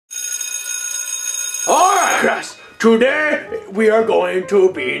Alright guys, today we are going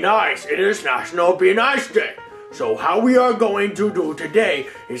to be nice. It is National Be Nice Day. So how we are going to do today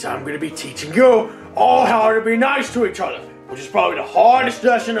is I'm going to be teaching you all how to be nice to each other, which is probably the hardest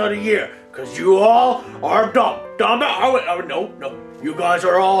lesson of the year, because you all are dumb. No. You guys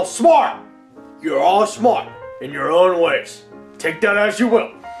are all smart. You're all smart in your own ways. Take that as you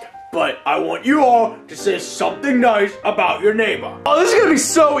will. But I want you all to say something nice about your neighbor. Oh, this is gonna be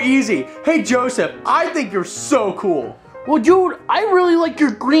so easy. Hey, Joseph, I think you're so cool. Well, dude, I really like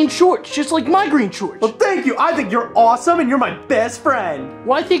your green shorts, just like my green shorts. Well, thank you. I think you're awesome and you're my best friend.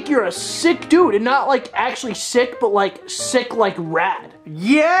 Well, I think you're a sick dude, and not like actually sick, but like sick like rad.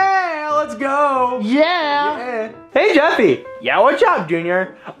 Yeah, let's go. Yeah. Hey, Jeffy. Yeah, what's up,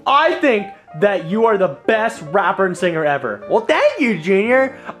 Junior? I think that you are the best rapper and singer ever. Well, thank you,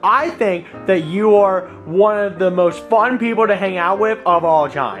 Junior. I think that you are one of the most fun people to hang out with of all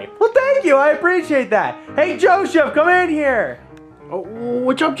time. Well, thank you. I appreciate that. Hey, Joseph, come in here.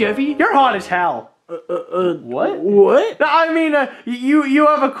 What's up, Jeffy? You're hot as hell. What? What? I mean, you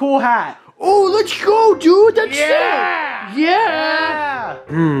have a cool hat. Oh, let's go, dude. That's Yeah. sick. Yeah.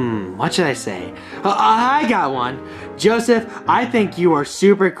 What should I say? I got one. Joseph, I think you are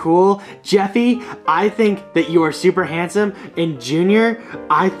super cool. Jeffy, I think that you are super handsome. And Junior,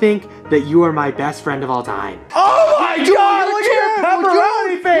 I think that you are my best friend of all time. Oh my Dude, God, you're look at your terrible, pepperoni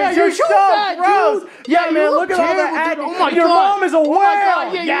dude. face. Yeah, you're you're so so bad, gross. dude. Yeah, Yeah, man, you look look at all that terrible, acne. dude. Oh my Your God. mom is a Oh my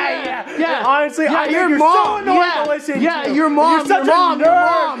whale. God, yeah. And honestly, Yeah, I think your you're mom, so annoying yeah. to listen Yeah, to. your mom, You're such your a mom, nerd. your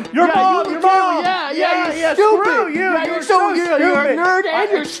mom. Your Yeah, mom, you your look mom. terrible. Yeah, you're Screw stupid. you. Yeah, You're so so you're a nerd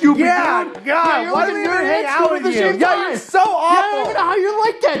and you're stupid, Yeah, dude. God, you're why like do a we even nerd hang and out stupid with at the you? same Yeah, time. you're so Yeah, I don't awful. even know how you're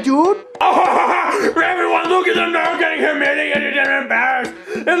like that, dude. Everyone look at the nerd getting humiliated and embarrassed.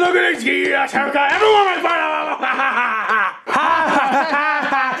 And look at his geese haircut. Everyone make fun of him.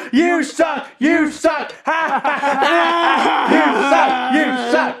 You suck. You suck. You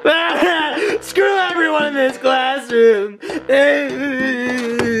suck. Screw everyone in this classroom.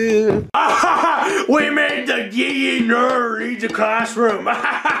 We made the yee nerd leave the classroom.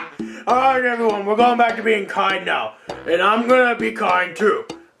 Alright everyone, we're going back to being kind now. And I'm gonna be kind too.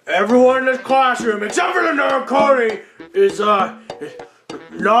 Everyone in this classroom, except for the nerd Cody, is not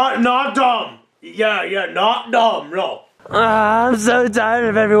dumb. Yeah, not dumb, no. I'm so tired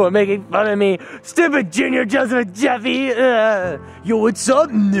of everyone making fun of me. Stupid Junior, Joseph, and Jeffy. Yo, what's up,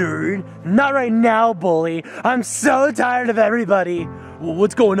 nerd? Not right now, bully. I'm so tired of everybody. Well,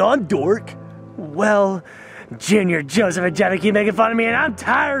 what's going on, dork? Well, Junior, Joseph, and Jeffy keep making fun of me, and I'm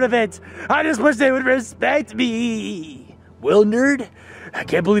tired of it. I just wish they would respect me. Well, nerd, I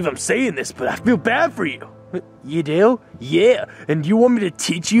can't believe I'm saying this, but I feel bad for you. You do? Yeah. And you want me to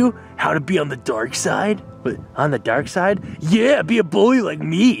teach you how to be on the dark side? What, on the dark side? Yeah, be a bully like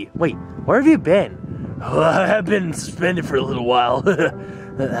me. Wait, where have you been? Oh, I've been suspended for a little while.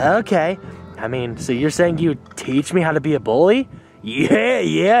 Okay. I mean, so you're saying you would teach me how to be a bully?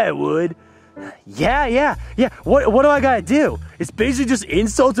 Yeah, I would. Yeah. What do I gotta do? It's basically just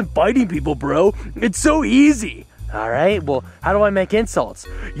insults and fighting people, bro. It's so easy. Alright, well, how do I make insults?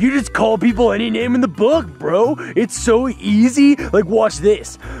 You just call people any name in the book, bro. It's so easy. Like, watch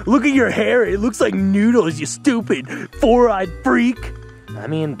this. Look at your hair. It looks like noodles, you stupid four-eyed freak. I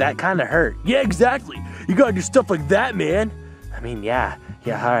mean, that kind of hurt. Yeah, exactly. You gotta do stuff like that, man. I mean, yeah,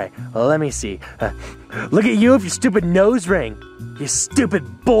 alright. Well, let me see. Look at you with your stupid nose ring. You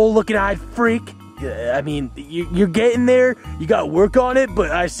stupid bull-looking-eyed freak. I mean, you're getting there. You gotta work on it,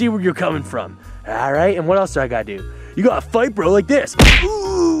 but I see where you're coming from. Alright, and what else do I gotta do? You gotta fight, bro, like this.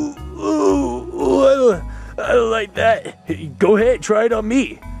 Ooh, I don't like that. Go ahead, try it on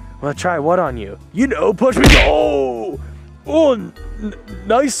me. Well, try what on you? You know, push me.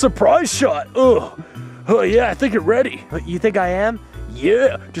 Nice surprise shot. Oh, yeah, I think you're ready. You think I am?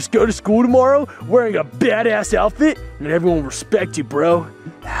 Yeah, just go to school tomorrow wearing a badass outfit and everyone will respect you, bro.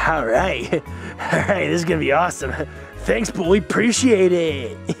 Alright, this is gonna be awesome. Thanks, bully, appreciate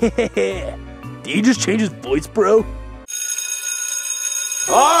it. Did he just change his voice, bro?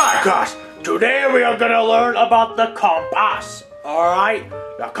 Alright guys, today we are gonna learn about the compass. Alright,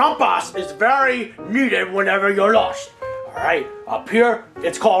 the compass is very needed whenever you're lost. Alright, up here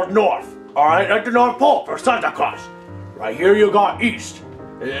it's called north. Alright, like the North Pole for Santa Claus. Right here you got east.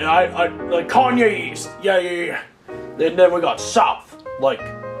 And like Kanye East. Yeah. And then we got south. Like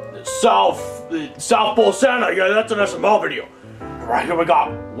the South Pole Santa. Yeah, that's an SML video. Right here we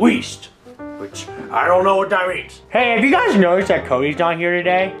got west. Which, I don't know what that means. Hey, have you guys noticed that Cody's not here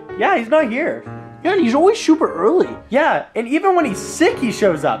today? Yeah, he's not here. Yeah, and he's always super early. Yeah, and even when he's sick, he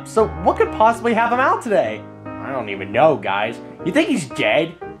shows up. So what could possibly have him out today? I don't even know, guys. You think he's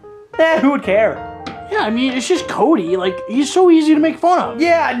dead? Who would care? Yeah, I mean, it's just Cody. Like, he's so easy to make fun of.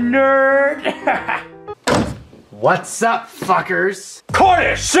 Yeah, nerd. What's up, fuckers?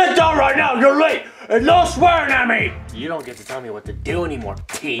 Cody, sit down right now. You're late. And no swearing at me. You don't get to tell me what to do anymore,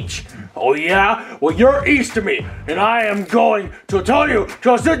 teach. Oh, yeah? Well, you're east of me. And I am going to tell you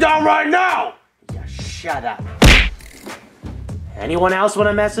to sit down right now. Yeah, shut up. Anyone else want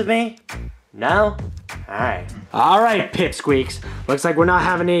to mess with me? No? Alright, pipsqueaks. Looks like we're not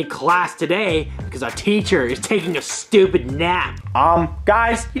having any class today because our teacher is taking a stupid nap.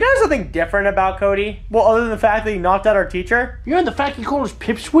 Guys, you know something different about Cody? Well, other than the fact that he knocked out our teacher? You know the fact he called us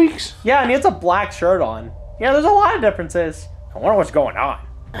pipsqueaks? Yeah, and he has a black shirt on. Yeah, there's a lot of differences. I wonder what's going on.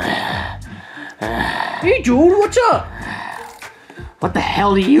 Hey, dude, what's up? What the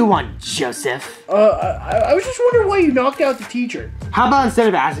hell do you want, Joseph? I was just wondering why you knocked out the teacher. How about instead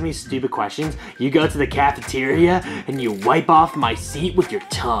of asking me stupid questions, you go to the cafeteria and you wipe off my seat with your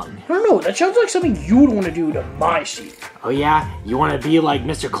tongue? I don't know, that sounds like something you would want to do to my seat. Oh yeah? You want to be like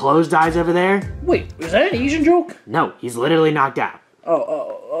Mr. Closed Eyes over there? Wait, is that an Asian joke? No, he's literally knocked out.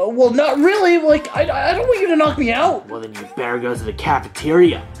 Well, not really. Like, I don't want you to knock me out. Well, then you better go to the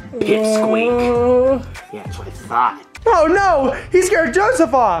cafeteria, pipsqueak. Yeah, that's what I thought. Oh no! He scared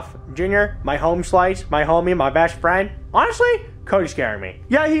Joseph off! Junior, my home slice, my homie, my best friend. Honestly, Cody's scaring me.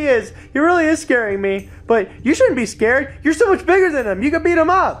 Yeah, he is. He really is scaring me. But you shouldn't be scared. You're so much bigger than him. You can beat him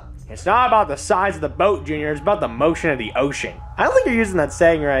up. It's not about the size of the boat, Junior. It's about the motion of the ocean. I don't think you're using that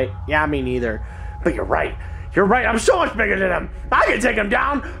saying right. Yeah, me neither. But you're right. You're right. I'm so much bigger than him. I can take him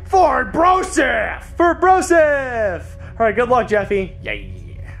down for Brosif. For Brosif. All right, good luck, Jeffy. Yeah.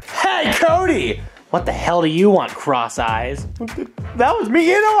 Hey, Cody! What the hell do you want, cross eyes? That was me.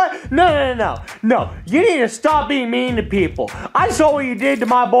 You know what? No. You need to stop being mean to people. I saw what you did to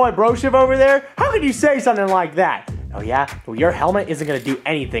my boy Brosif over there. How could you say something like that? Oh yeah? Well, your helmet isn't gonna do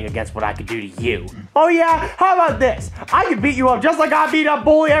anything against what I could do to you. Oh yeah? How about this? I could beat you up just like I beat up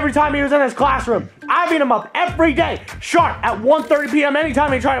Bully every time he was in his classroom. I beat him up every day, sharp at 1:30 p.m.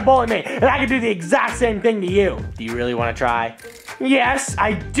 anytime he tried to bully me. And I could do the exact same thing to you. Do you really want to try? Yes,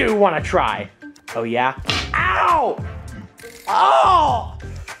 I do want to try. Oh yeah? Ow! Oh!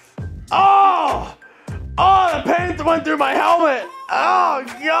 Oh! Oh, the pain went through my helmet! Oh,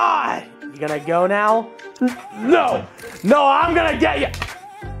 God! You gonna go now? No! No, I'm gonna get you!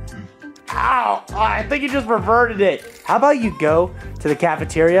 Ow! Oh, I think you just reverted it. How about you go to the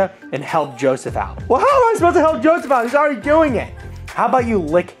cafeteria and help Joseph out? Well, how am I supposed to help Joseph out? He's already doing it. How about you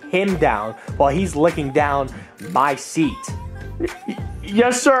lick him down while he's licking down my seat?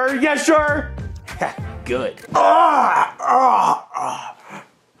 Yes, sir. Yes, sir. Good.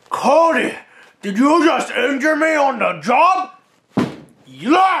 Cody, did you just injure me on the job?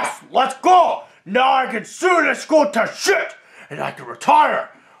 Yes, let's go. Now I can sue this school to shit, and I can retire.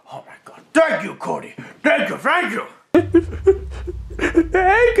 Oh my God, thank you, Cody. Thank you.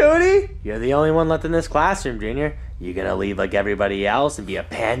 Hey, Cody. You're the only one left in this classroom, Junior. You gonna leave like everybody else and be a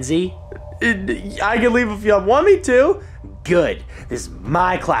pansy? I can leave if you want me to. Good. This is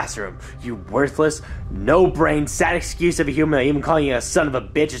my classroom. You worthless, no-brain, sad excuse of a human that even calling you a son of a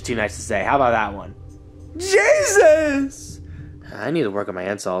bitch is too nice to say. How about that one? Jesus! I need to work on my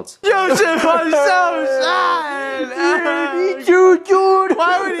insults. Joseph, I'm so sad! Dude,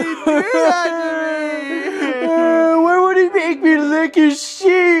 why would he do that to me? Why would he make me lick his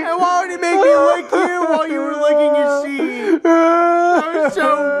seat? And why would he make me lick you while you were licking your seat? That was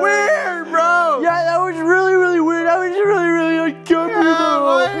so weird, bro! Yeah, that was really, really weird. That was really, really uncomfortable.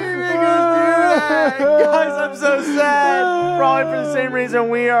 Why did he make us do that? Guys, I'm so sad. Probably for the same reason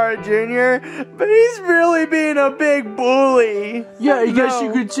we are, Junior. But he's really being a big bully. Yeah, I guess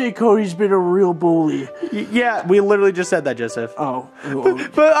you could say Cody's been a real bully. Yeah, we literally just said that, Joseph. Oh.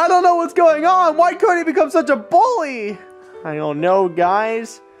 But I don't know what's going on. Why'd Cody become such a bully? I don't know,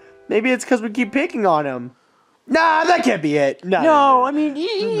 guys. Maybe it's because we keep picking on him. Nah, that can't be it. No, I mean,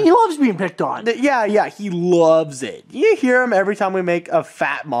 he loves being picked on. Yeah, he loves it. You hear him every time we make a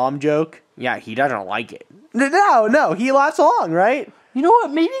fat mom joke? Yeah, he doesn't like it. No, he laughs along, right? You know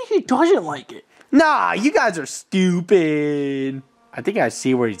what? Maybe he doesn't like it. Nah, you guys are stupid. I think I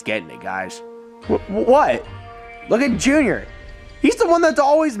see where he's getting it, guys. What? Look at Junior. He's the one that's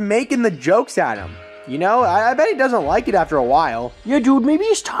always making the jokes at him. You know, I bet he doesn't like it after a while. Yeah, dude, maybe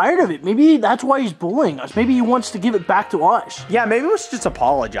he's tired of it. Maybe that's why he's bullying us. Maybe he wants to give it back to us. Yeah, maybe we should just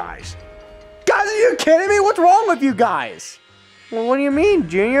apologize. Guys, are you kidding me? What's wrong with you guys? Well, what do you mean,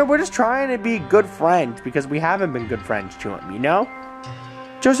 Junior? We're just trying to be good friends because we haven't been good friends to him, you know?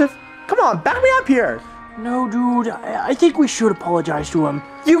 Joseph, come on, back me up here. No, dude, I think we should apologize to him.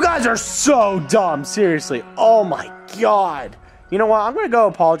 You guys are so dumb, seriously. Oh my God. You know what? I'm gonna go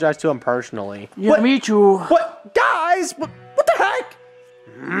apologize to him personally. Yeah, me too. What? Guys, what the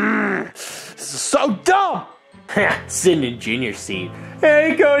heck? This is so dumb. Sitting in Junior's seat.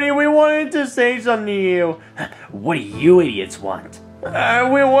 Hey, Cody, we wanted to say something to you. What do you idiots want? We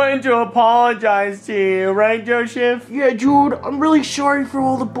wanted to apologize to you, right, Joseph? Yeah, dude, I'm really sorry for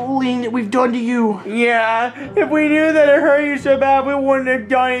all the bullying that we've done to you. Yeah, if we knew that it hurt you so bad, we wouldn't have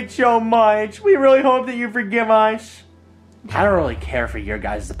done it so much. We really hope that you forgive us. I don't really care for your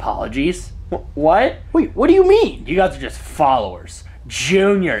guys' apologies. What? Wait, what do you mean? You guys are just followers.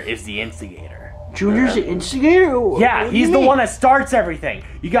 Junior is the instigator. Junior's the instigator? Yeah, he's the one that starts everything.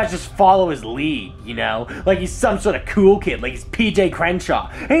 You guys just follow his lead, you know? Like he's some sort of cool kid, like he's PJ Crenshaw.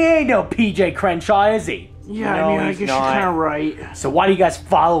 He ain't no PJ Crenshaw, is he? Yeah, No, I mean, I he's guess not. you're kind of right. So why do you guys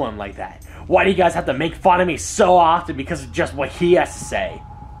follow him like that? Why do you guys have to make fun of me so often because of just what he has to say?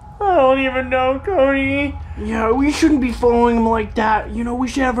 I don't even know, Cody. Yeah, we shouldn't be following him like that. You know, we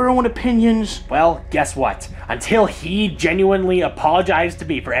should have our own opinions. Well, guess what? Until he genuinely apologizes to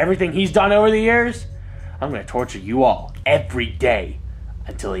me for everything he's done over the years, I'm gonna torture you all every day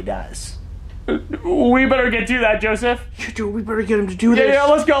until he does. We better get to that, Joseph. Yeah, dude, we better get him to do this. Yeah,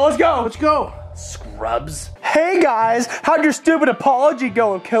 let's go, let's go. Let's go. Scrubs. Hey guys, how'd your stupid apology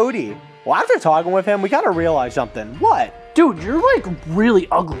go with Cody? Well, after talking with him, we gotta realize something. What? Dude, you're like really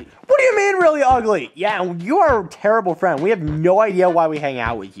ugly. What do you mean really ugly? Yeah, you are a terrible friend. We have no idea why we hang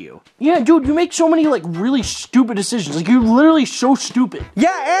out with you. Yeah, dude, you make so many like really stupid decisions. Like you're literally so stupid.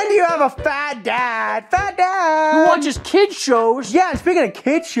 Yeah, and you have a fat dad. Fat dad. Who watches kid shows? Yeah, and speaking of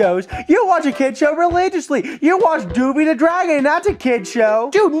kid shows, you watch a kid show religiously. You watch Doobie the Dragon, that's a kid show.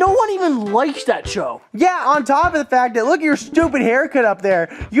 Dude, no one even likes that show. Yeah, on top of the fact that look at your stupid haircut up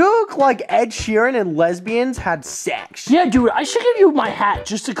there. You look like Ed Sheeran and lesbians had sex. Yeah, dude, I should give you my hat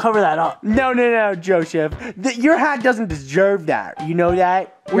just to cover that up. No, Joseph. Your hat doesn't deserve that. You know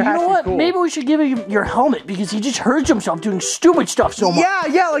that? Well, you know what? Cool. Maybe we should give him your helmet because he just hurts himself doing stupid stuff so much.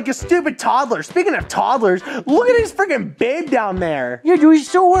 Yeah, like a stupid toddler. Speaking of toddlers, look at his freaking babe down there. Yeah, dude, he's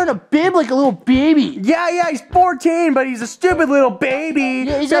still wearing a bib like a little baby. Yeah, he's 14, but he's a stupid little baby.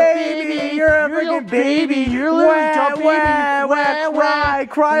 Yeah, he's a baby. You're a freaking baby. You're literally a baby.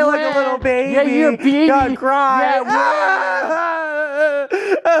 Cry like a little baby. Yeah, you're a baby. God, cry.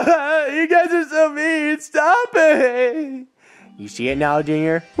 Yeah, you guys are so mean. Stop it. You see it now,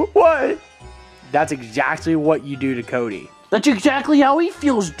 Junior? What? That's exactly what you do to Cody. That's exactly how he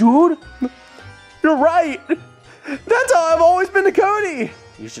feels, dude. You're right. That's how I've always been to Cody.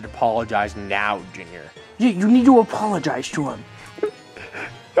 You should apologize now, Junior. Yeah, you need to apologize to him.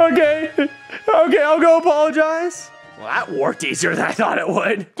 Okay, I'll go apologize. Well, that worked easier than I thought it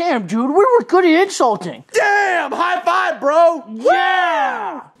would. Damn, dude, we were good at insulting. Damn, high five, bro.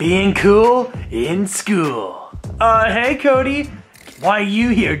 Yeah. Being cool in school. Hey, Cody. Why are you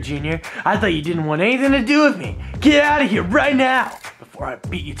here, Junior? I thought you didn't want anything to do with me. Get out of here right now before I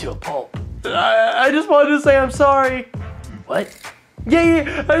beat you to a pulp. I just wanted to say I'm sorry. What?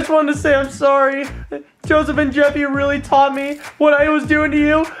 Yeah, I just wanted to say I'm sorry. Joseph and Jeffy really taught me what I was doing to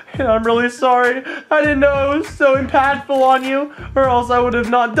you, and I'm really sorry. I didn't know it was so impactful on you, or else I would have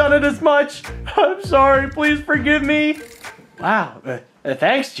not done it as much. I'm sorry, please forgive me. Wow,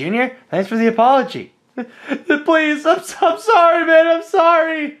 thanks, Junior. Thanks for the apology. Please, I'm sorry, man, I'm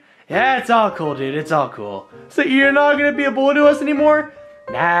sorry. Yeah, it's all cool, dude, it's all cool. So you're not gonna be a bully to us anymore?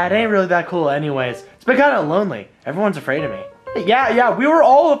 Nah, it ain't really that cool anyways. It's been kinda lonely. Everyone's afraid of me. Yeah, we were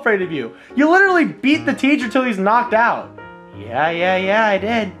all afraid of you. You literally beat the teacher till he's knocked out. Yeah, I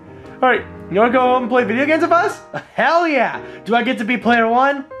did. Alright, you wanna go home and play video games with us? Hell yeah! Do I get to be player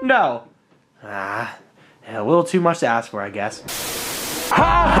one? No. Yeah, a little too much to ask for, I guess. Ha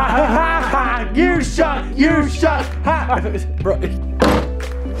ha ha ha! You suck! Ha! Bro.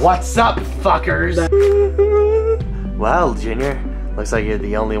 What's up, fuckers? Well, Junior, looks like you're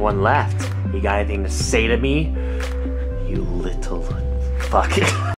the only one left. You got anything to say to me? You little fuck.